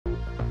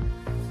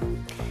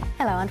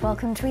Hello and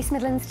welcome to East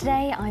Midlands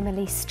Today. I'm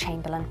Ellise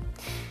Chamberlain.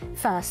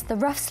 First, the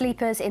rough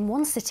sleepers in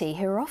one city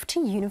who are off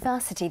to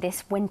university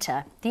this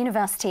winter. The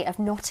University of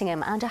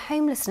Nottingham and a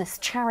homelessness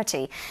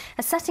charity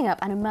are setting up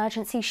an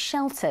emergency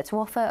shelter to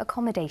offer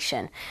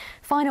accommodation.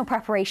 Final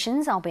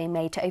preparations are being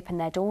made to open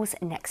their doors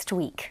next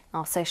week.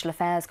 Our social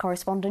affairs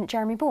correspondent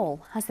Jeremy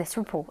Ball has this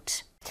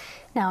report.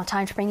 Now,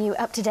 time to bring you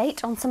up to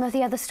date on some of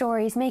the other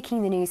stories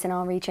making the news in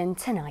our region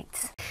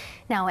tonight.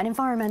 Now, an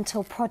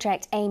environmental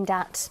project aimed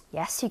at,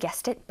 yes, you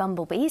guessed it,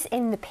 bumblebees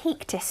in the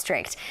Peak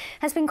District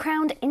has been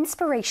crowned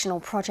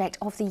Inspirational Project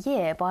of the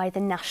Year by the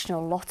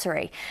National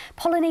Lottery.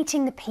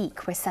 Pollinating the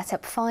Peak was set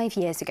up 5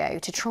 years ago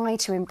to try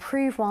to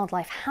improve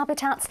wildlife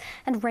habitats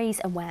and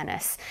raise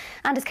awareness.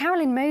 And as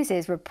Carolyn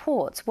Moses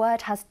reports,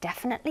 word has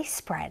definitely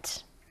spread.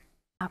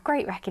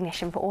 Great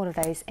recognition for all of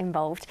those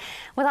involved.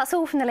 Well, that's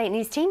all from the Late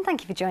News team.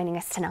 Thank you for joining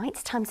us tonight.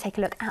 It's time to take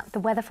a look at the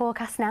weather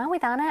forecast now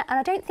with Anna. And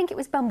I don't think it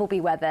was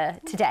bumblebee weather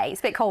today. It's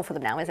a bit cold for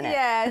them now, isn't it?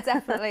 Yeah,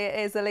 definitely it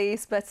is,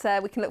 Ellise.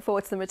 But we can look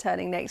forward to them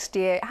returning next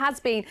year. It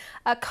has been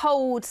a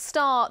cold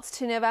start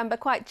to November,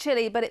 quite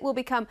chilly, but it will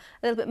become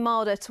a little bit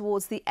milder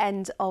towards the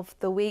end of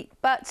the week.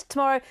 But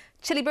tomorrow,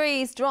 chilly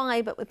breeze,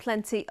 dry, but with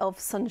plenty of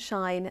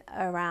sunshine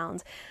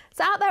around.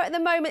 So out there at the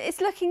moment,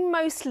 it's looking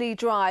mostly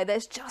dry.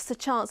 There's just a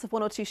chance of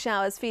 1 or 2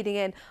 showers feeding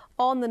in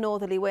on the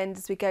northerly wind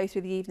as we go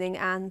through the evening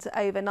and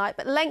overnight.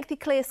 But lengthy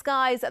clear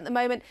skies at the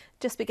moment,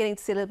 just beginning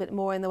to see a little bit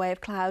more in the way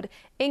of cloud,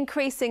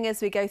 increasing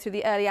as we go through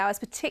the early hours,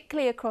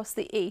 particularly across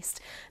the east.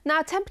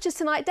 Now, temperatures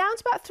tonight down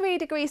to about 3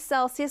 degrees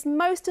Celsius.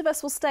 Most of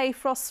us will stay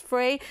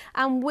frost-free,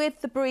 and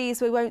with the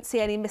breeze, we won't see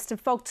any mist and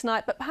fog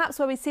tonight. But perhaps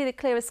where we see the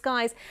clearer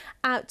skies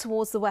out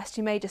towards the west,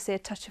 you may just see a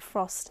touch of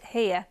frost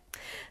here.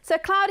 So a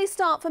cloudy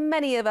start for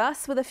many of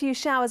us with a few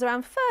showers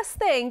around first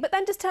thing, but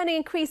then just turning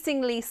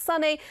increasingly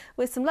sunny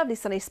with some lovely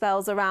sunny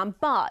spells around.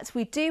 But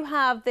we do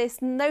have this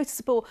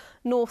noticeable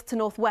north to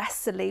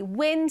northwesterly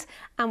wind,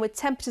 and with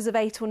temperatures of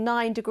 8 or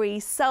 9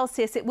 degrees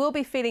Celsius, it will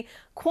be feeling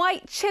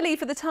quite chilly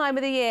for the time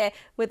of the year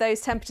with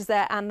those temperatures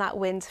there and that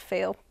wind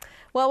feel.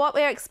 Well, what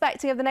we're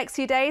expecting over the next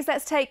few days,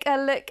 let's take a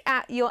look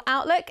at your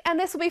outlook, and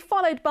this will be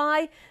followed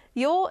by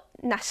your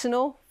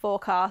national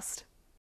forecast.